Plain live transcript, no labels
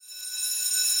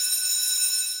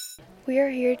We are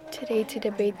here today to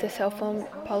debate the cell phone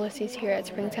policies here at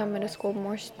Springtown Middle School.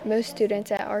 Most students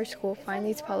at our school find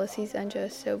these policies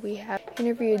unjust, so we have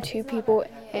interviewed two people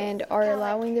and are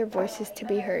allowing their voices to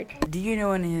be heard. Do you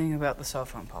know anything about the cell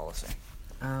phone policy?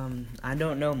 I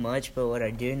don't know much, but what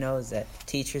I do know is that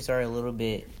teachers are a little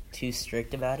bit too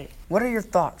strict about it. What are your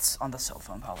thoughts on the cell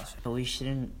phone policy? But we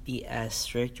shouldn't be as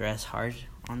strict or as hard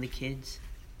on the kids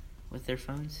with their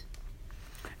phones.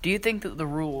 Do you think that the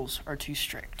rules are too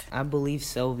strict? I believe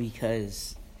so,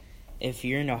 because if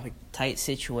you're in a tight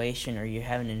situation or you're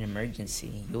having an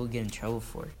emergency, you'll get in trouble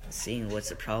for it. Seeing what's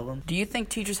the problem. Do you think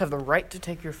teachers have the right to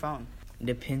take your phone?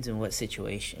 Depends on what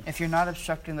situation. If you're not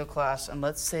obstructing the class, and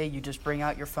let's say you just bring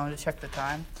out your phone to check the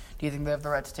time, do you think they have the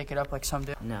right to take it up like some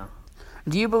do? No.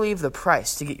 Do you believe the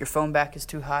price to get your phone back is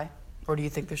too high? Or do you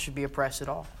think there should be a price at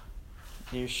all?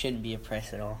 There shouldn't be a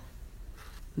price at all.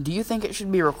 Do you think it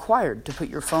should be required to put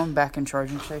your phone back in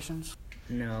charging stations?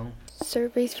 No.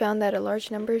 Surveys found that a large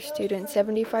number of students,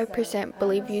 75%,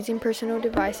 believe using personal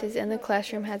devices in the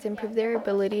classroom has improved their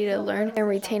ability to learn and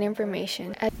retain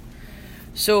information.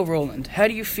 So, Roland, how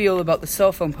do you feel about the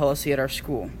cell phone policy at our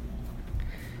school?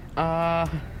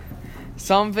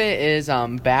 Some of it is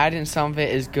bad and some of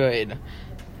it is good.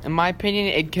 In my opinion,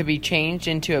 it could be changed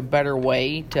into a better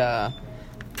way to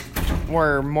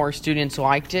where more students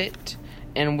liked it,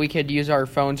 and we could use our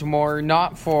phones more,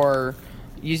 not for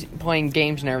playing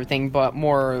games and everything, but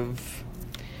more of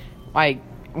like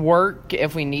work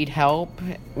if we need help,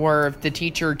 where if the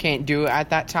teacher can't do it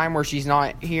at that time or she's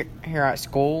not here at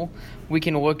school, we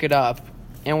can look it up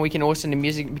and we can listen to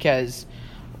music. Because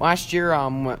last year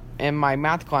in my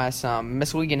math class,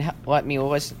 Miss Wiegand let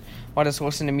us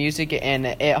listen to music, and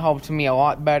it helped me a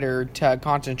lot better to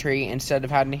concentrate instead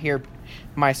of having to hear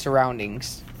my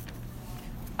surroundings.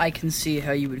 I can see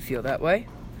how you would feel that way.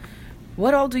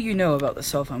 What all do you know about the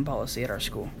cell phone policy at our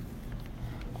school?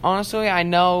 Honestly, I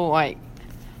know, like,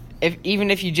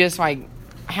 even if you just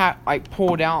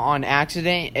pulled out on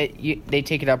accident, they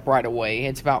take it up right away.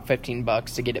 It's about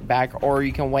 $15 to get it back, or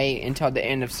you can wait until the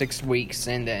end of 6 weeks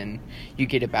and then you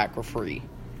get it back for free.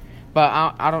 But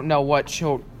I don't know what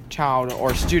child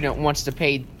or student wants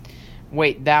to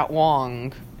wait that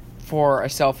long for a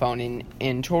cell phone,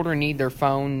 and children need their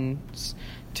phones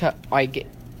to,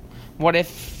 what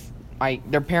if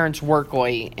their parents work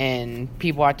late and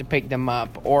people have to pick them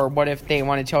up, or what if they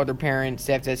want to tell their parents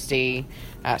they have to stay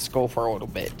at school for a little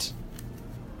bit?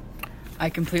 I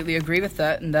completely agree with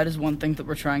that, and that is one thing that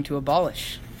we're trying to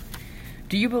abolish.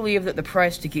 Do you believe that the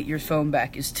price to get your phone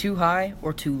back is too high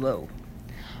or too low?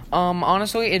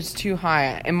 Honestly, it's too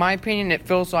high. In my opinion, it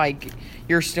feels like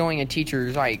you're stealing a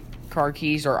teacher's car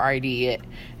keys or ID.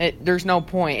 There's no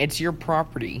point. It's your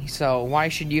property, so why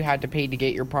should you have to pay to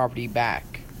get your property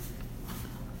back?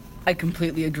 I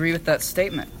completely agree with that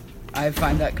statement. I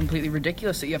find that completely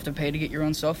ridiculous that you have to pay to get your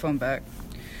own cell phone back.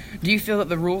 Do you feel that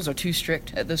the rules are too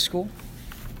strict at this school?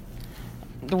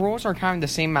 The rules are kind of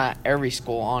the same at every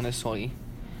school, honestly.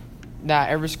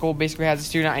 That every school basically has a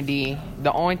student ID.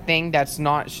 The only thing that's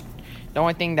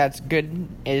good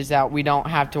is that we don't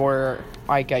have to wear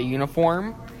a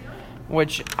uniform,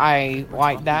 which I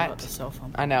like that.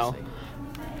 I know.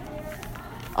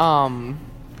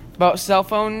 But cell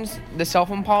phones, the cell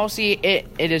phone policy, it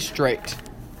is strict.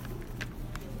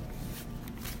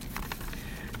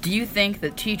 Do you think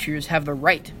that teachers have the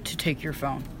right to take your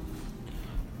phone?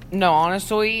 No,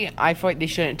 honestly, I feel like they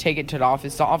shouldn't take it to the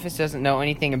office. The office doesn't know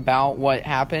anything about what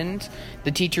happened.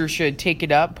 The teacher should take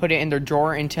it up, put it in their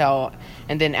drawer and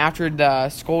then after the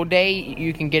school day,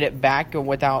 you can get it back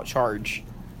without charge.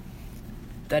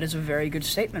 That is a very good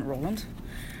statement, Roland.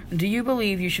 Do you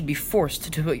believe you should be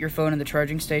forced to put your phone in the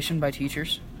charging station by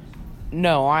teachers?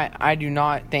 No, I do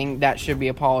not think that should be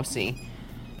a policy.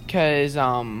 Because,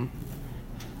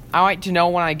 I like to know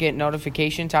when I get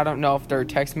notifications. I don't know if they're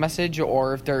text message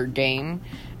or if they're game.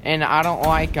 And I don't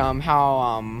like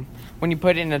how when you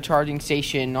put it in a charging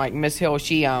station, like Miss Hill,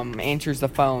 she answers the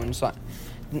phone. So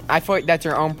I feel like that's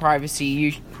her own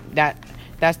privacy.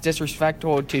 That's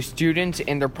disrespectful to students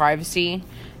and their privacy.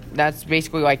 That's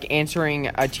basically like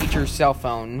answering a teacher's cell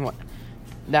phone.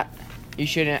 That you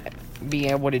shouldn't be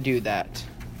able to do that.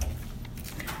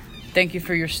 Thank you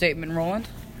for your statement, Roland.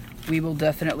 We will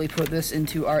definitely put this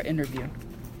into our interview.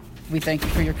 We thank you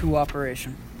for your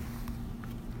cooperation.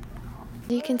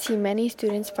 You can see many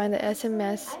students find the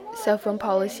SMS cell phone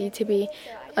policy to be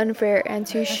unfair and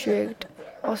too strict.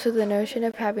 Also, the notion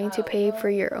of having to pay for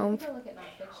your own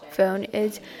phone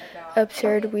is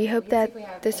absurd. We hope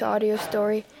that this audio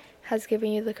story has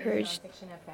given you the courage